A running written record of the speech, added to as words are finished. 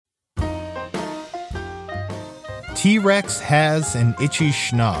T-Rex Has an Itchy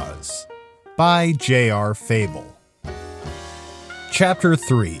Schnoz by J.R. Fable. Chapter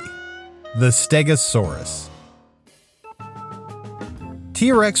 3. The Stegosaurus.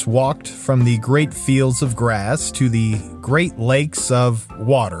 T-Rex walked from the great fields of grass to the great lakes of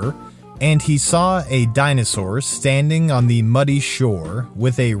water, and he saw a dinosaur standing on the muddy shore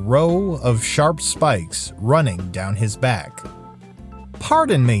with a row of sharp spikes running down his back.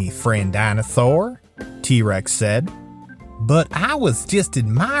 "Pardon me, friend dinosaur," T-Rex said, "but I was just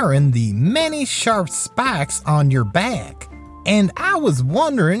admiring the many sharp spikes on your back, and I was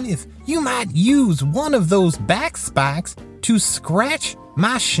wondering if you might use one of those back spikes to scratch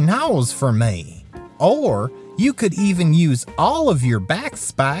my schnoz for me. Or you could even use all of your back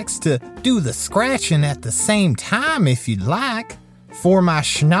spikes to do the scratching at the same time if you'd like, for my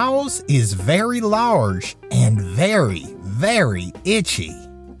schnoz is very large and very, very itchy."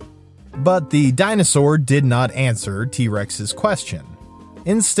 But the dinosaur did not answer T-Rex's question.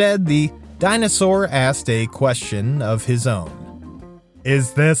 Instead, the dinosaur asked a question of his own.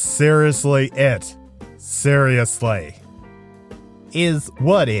 "Is this seriously it? Seriously?" "Is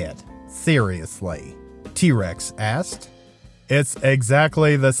what it? Seriously?" T-Rex asked. "It's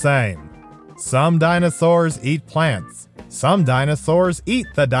exactly the same. Some dinosaurs eat plants. Some dinosaurs eat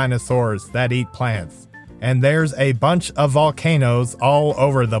the dinosaurs that eat plants. And there's a bunch of volcanoes all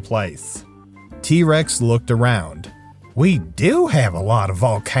over the place." T-Rex looked around. "We do have a lot of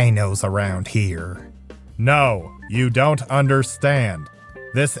volcanoes around here." "No, you don't understand.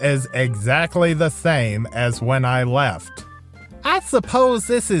 This is exactly the same as when I left." "I suppose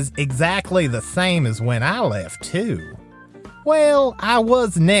this is exactly the same as when I left, too." "Well, I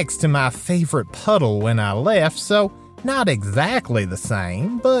was next to my favorite puddle when I left, so not exactly the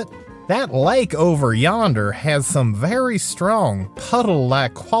same, but that lake over yonder has some very strong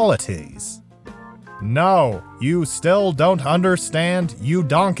puddle-like qualities." "No, you still don't understand, you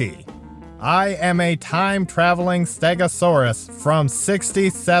donkey. I am a time-traveling stegosaurus from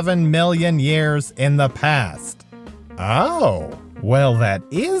 67 million years in the past." "Oh, well, that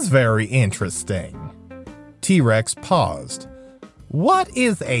is very interesting." T-Rex paused. "What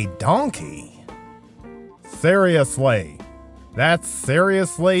is a donkey?" "Seriously. That's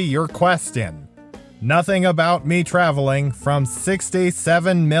seriously your question. Nothing about me traveling from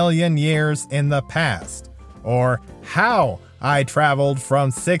 67 million years in the past, or how I traveled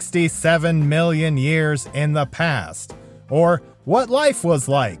from 67 million years in the past, or what life was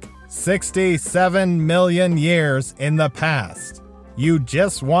like 67 million years in the past. You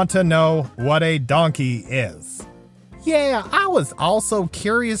just want to know what a donkey is." "Yeah, I was also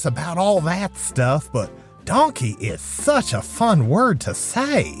curious about all that stuff, but donkey is such a fun word to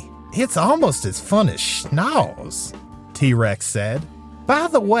say. It's almost as fun as schnoz," T-Rex said. "By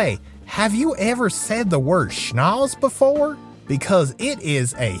the way, have you ever said the word schnoz before? Because it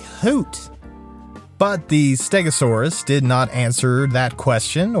is a hoot." But the Stegosaurus did not answer that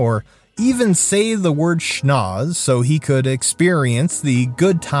question or even say the word schnoz so he could experience the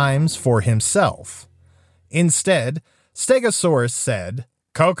good times for himself. Instead, Stegosaurus said,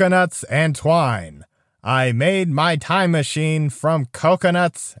 "Coconuts and twine. I made my time machine from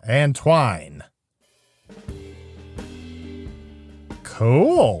coconuts and twine."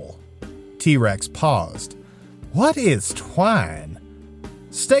 "Cool." T-Rex paused. "What is twine?"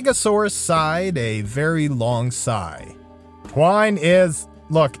 Stegosaurus sighed a very long sigh. "Twine is...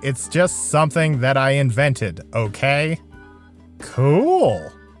 Look, it's just something that I invented, okay?"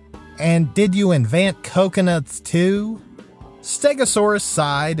 "Cool. And did you invent coconuts too?" Stegosaurus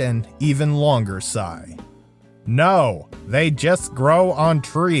sighed an even longer sigh. "No, they just grow on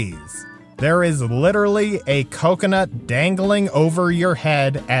trees. There is literally a coconut dangling over your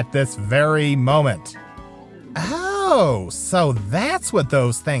head at this very moment." "Oh, so that's what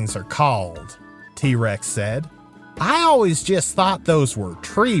those things are called," T-Rex said. "I always just thought those were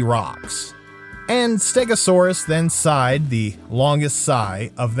tree rocks." And Stegosaurus then sighed the longest sigh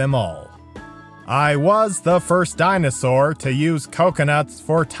of them all. "I was the first dinosaur to use coconuts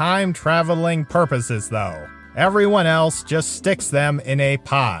for time-traveling purposes, though. Everyone else just sticks them in a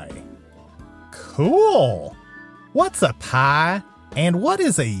pie." "Cool. What's a pie? And what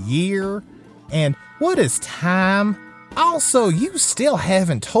is a year? And what is time? Also, you still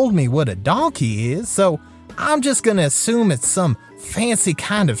haven't told me what a donkey is, so I'm just gonna assume it's some fancy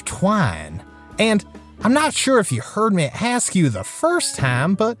kind of twine. And I'm not sure if you heard me ask you the first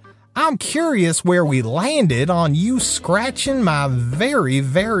time, but I'm curious where we landed on you scratching my very,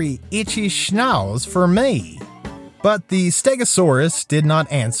 very itchy schnoz for me." But the Stegosaurus did not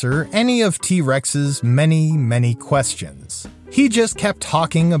answer any of T-Rex's many, many questions. He just kept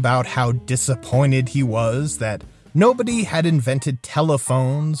talking about how disappointed he was that Nobody had invented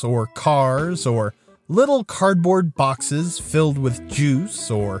telephones or cars or little cardboard boxes filled with juice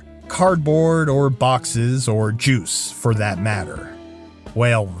or cardboard or boxes or juice for that matter.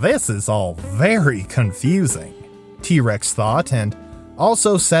 Well, this is all very confusing, T-Rex thought, and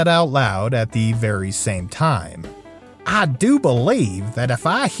also said out loud at the very same time. I do believe that if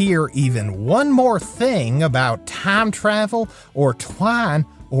I hear even one more thing about time travel or twine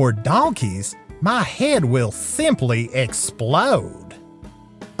or donkeys, my head will simply explode.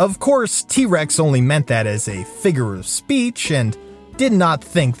 Of course, T-Rex only meant that as a figure of speech and did not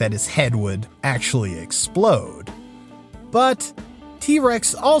think that his head would actually explode. But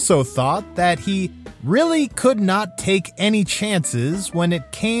T-Rex also thought that he really could not take any chances when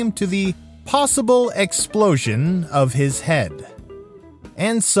it came to the possible explosion of his head.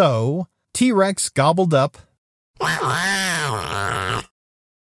 And so, T-Rex gobbled up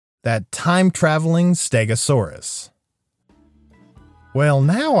that time-traveling Stegosaurus. Well,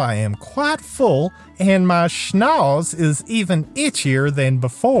 now I am quite full, and my schnoz is even itchier than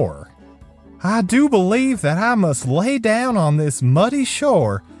before. I do believe that I must lay down on this muddy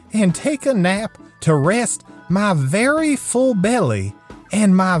shore and take a nap to rest my very full belly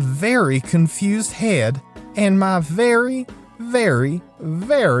and my very confused head and my very, very,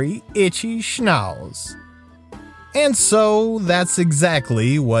 very itchy schnoz. And so that's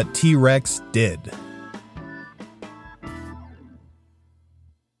exactly what T-Rex did.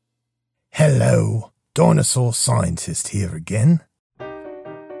 Hello, dinosaur scientist here again.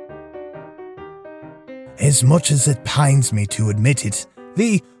 As much as it pains me to admit it,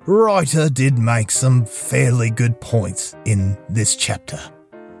 the writer did make some fairly good points in this chapter.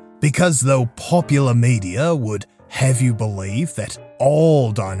 Because though popular media would have you believe that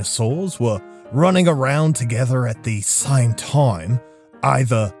all dinosaurs were running around together at the same time,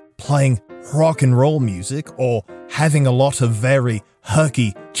 either playing rock and roll music or having a lot of very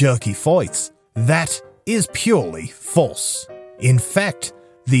herky-jerky fights, that is purely false. In fact,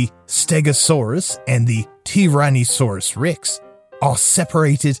 the Stegosaurus and the Tyrannosaurus Rex are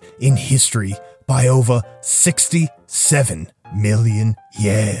separated in history by over 67 million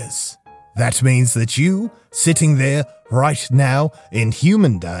years. That means that you, sitting there right now in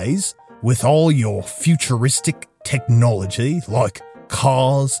human days, with all your futuristic technology like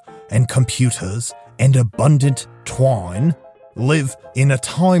cars and computers and abundant twine, live in a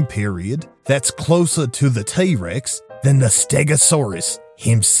time period that's closer to the T-Rex than the Stegosaurus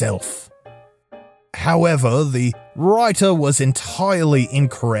himself. However, the writer was entirely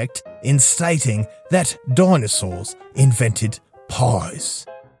incorrect in stating that dinosaurs invented pies.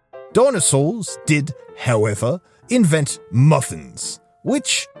 Dinosaurs did, however, invent muffins,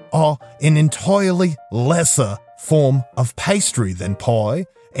 which are an entirely lesser form of pastry than pie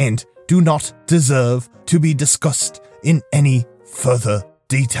and do not deserve to be discussed in any further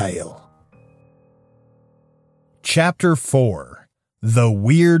detail. Chapter 4: The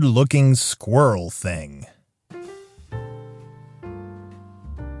Weird-Looking Squirrel Thing.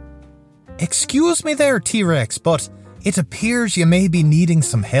 Excuse me there, T-Rex, but it appears you may be needing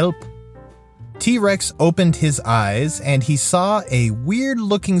some help. T-Rex opened his eyes and he saw a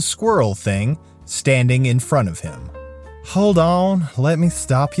weird-looking squirrel thing standing in front of him. Hold on, let me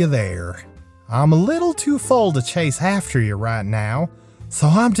stop you there. I'm a little too full to chase after you right now, so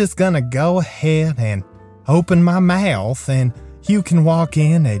I'm just gonna go ahead and open my mouth and you can walk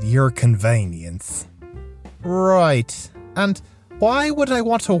in at your convenience. Right, and why would I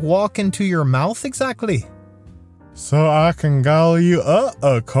want to walk into your mouth exactly? So I can gobble you up,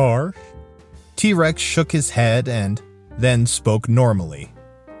 of course. T-Rex shook his head and then spoke normally.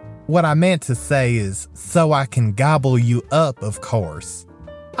 What I meant to say is, so I can gobble you up, of course.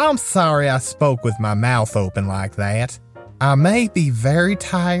 I'm sorry I spoke with my mouth open like that. I may be very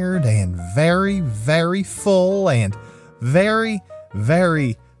tired and very, very full and very,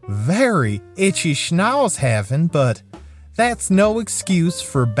 very, very itchy schnoz having, but that's no excuse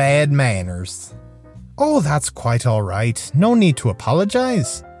for bad manners. Oh, that's quite all right. No need to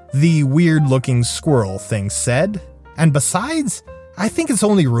apologize, the weird-looking squirrel thing said. And besides, I think it's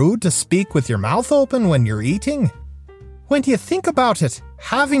only rude to speak with your mouth open when you're eating. When you think about it,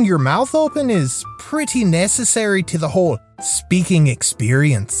 having your mouth open is pretty necessary to the whole speaking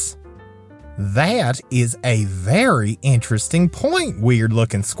experience. That is a very interesting point,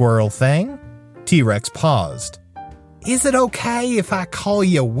 weird-looking squirrel thing. T-Rex paused. Is it okay if I call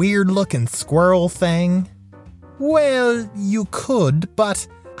you weird-looking squirrel thing? Well, you could, but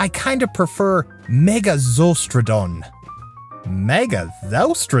I kinda prefer Megazostrodon.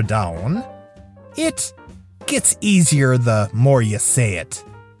 Megazostrodon? It gets easier the more you say it,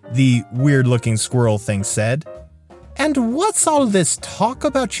 the weird-looking squirrel thing said. And what's all this talk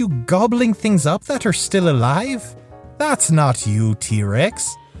about you gobbling things up that are still alive? That's not you,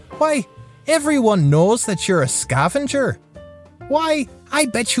 T-Rex. Why, everyone knows that you're a scavenger. Why, I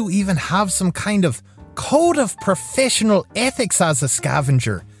bet you even have some kind of code of professional ethics as a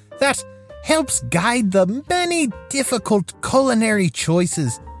scavenger that helps guide the many difficult culinary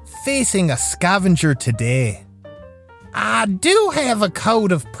choices facing a scavenger today. I do have a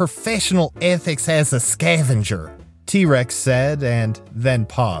code of professional ethics as a scavenger, T-Rex said and then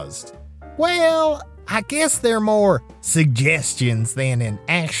paused. Well, I guess they're more suggestions than an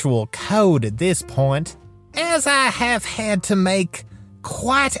actual code at this point, as I have had to make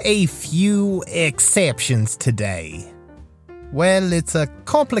quite a few exceptions today. Well, it's a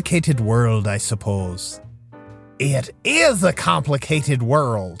complicated world, I suppose. It is a complicated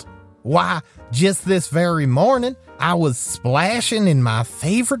world. Why, just this very morning, I was splashing in my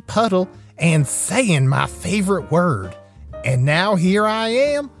favorite puddle and saying my favorite word. And now here I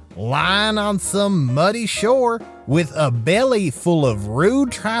am, lying on some muddy shore with a belly full of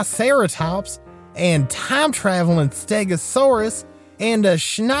rude triceratops and time-traveling stegosaurus and a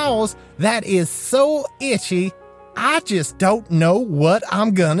schnoz that is so itchy, I just don't know what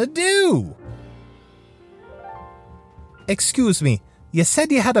I'm gonna do. Excuse me, you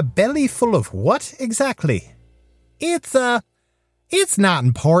said you had a belly full of what exactly? It's not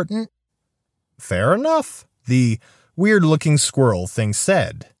important. Fair enough, the weird-looking squirrel thing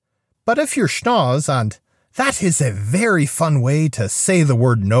said. But if you're Schnoz, and that is a very fun way to say the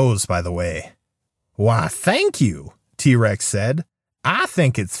word nose, by the way. Why, thank you, T-Rex said. I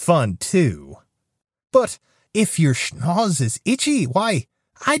think it's fun, too. But if your schnoz is itchy, why,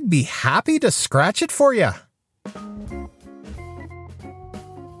 I'd be happy to scratch it for you.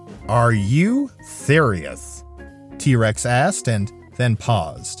 Are you serious? T-Rex asked and then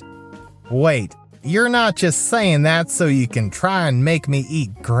paused. Wait, you're not just saying that so you can try and make me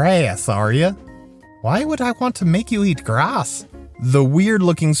eat grass, are you? Why would I want to make you eat grass? The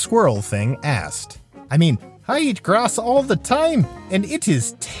weird-looking squirrel thing asked. I mean, I eat grass all the time, and it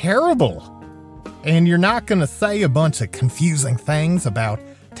is terrible. And you're not gonna say a bunch of confusing things about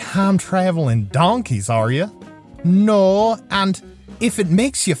time-traveling donkeys, are you? No, and if it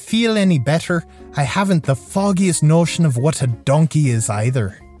makes you feel any better, I haven't the foggiest notion of what a donkey is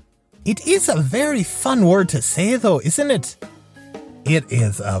either. It is a very fun word to say, though, isn't it? It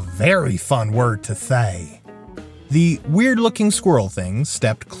is a very fun word to say. The weird-looking squirrel thing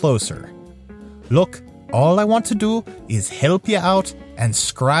stepped closer. Look, all I want to do is help you out and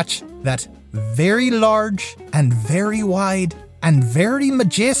scratch that very large and very wide and very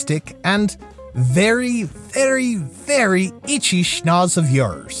majestic and very, very, very itchy schnoz of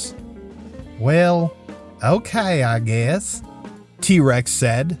yours. Well, okay, I guess, T-Rex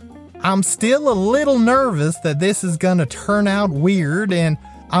said. I'm still a little nervous that this is gonna turn out weird and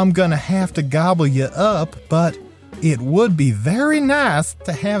I'm gonna have to gobble you up, but it would be very nice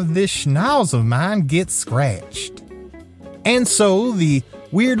to have this schnoz of mine get scratched. And so the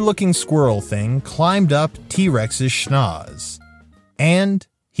weird-looking squirrel thing climbed up T-Rex's schnoz, and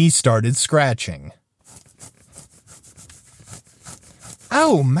he started scratching.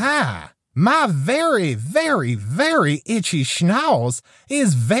 Oh my very, very, very itchy schnoz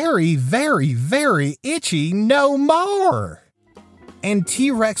is very, very, very itchy no more. And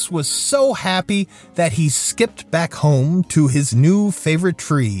T-Rex was so happy that he skipped back home to his new favorite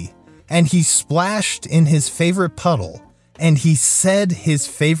tree, and he splashed in his favorite puddle, and he said his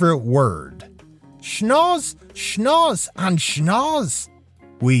favorite word. Schnoz, schnoz, and schnoz.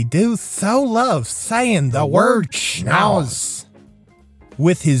 We do so love saying the word schnoz.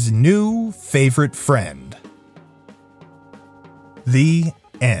 With his new favorite friend. The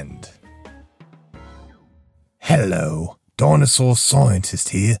end. Hello, Dinosaur Scientist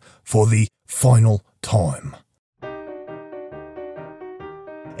here for the final time.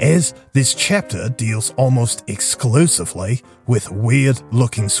 As this chapter deals almost exclusively with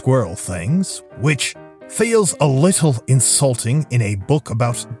weird-looking squirrel things, which feels a little insulting in a book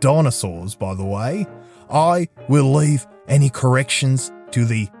about dinosaurs, by the way, I will leave any corrections to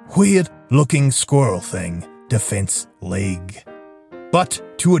the weird-looking squirrel thing Defense League.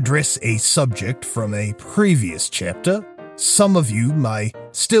 But to address a subject from a previous chapter, some of you may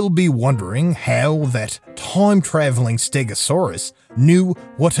still be wondering how that time-traveling stegosaurus knew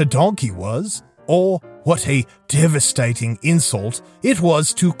what a donkey was, or what a devastating insult it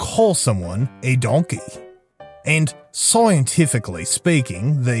was to call someone a donkey. And scientifically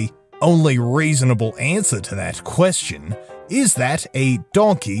speaking, the only reasonable answer to that question is that a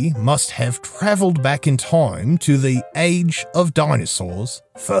donkey must have traveled back in time to the age of dinosaurs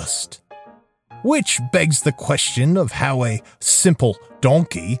first. Which begs the question of how a simple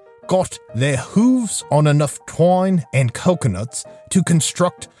donkey got their hooves on enough twine and coconuts to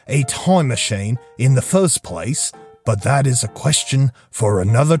construct a time machine in the first place, but that is a question for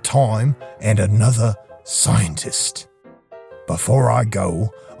another time and another scientist. Before I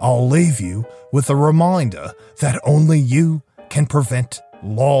go, I'll leave you with a reminder that only you can prevent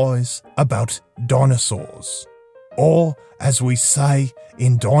lies about dinosaurs. Or, as we say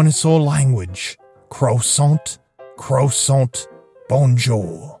in dinosaur language, croissant, croissant,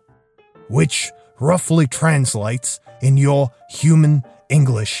 bonjour, which roughly translates in your human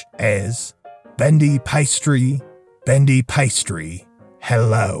English as bendy pastry,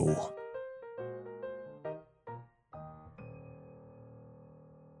 hello.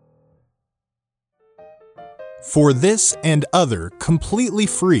 For this and other completely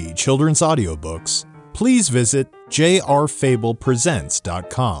free children's audiobooks, please visit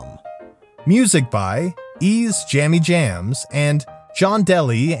jrfablepresents.com. Music by Ease Jammy Jams and John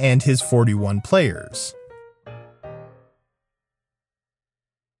Delly and his 41 Players.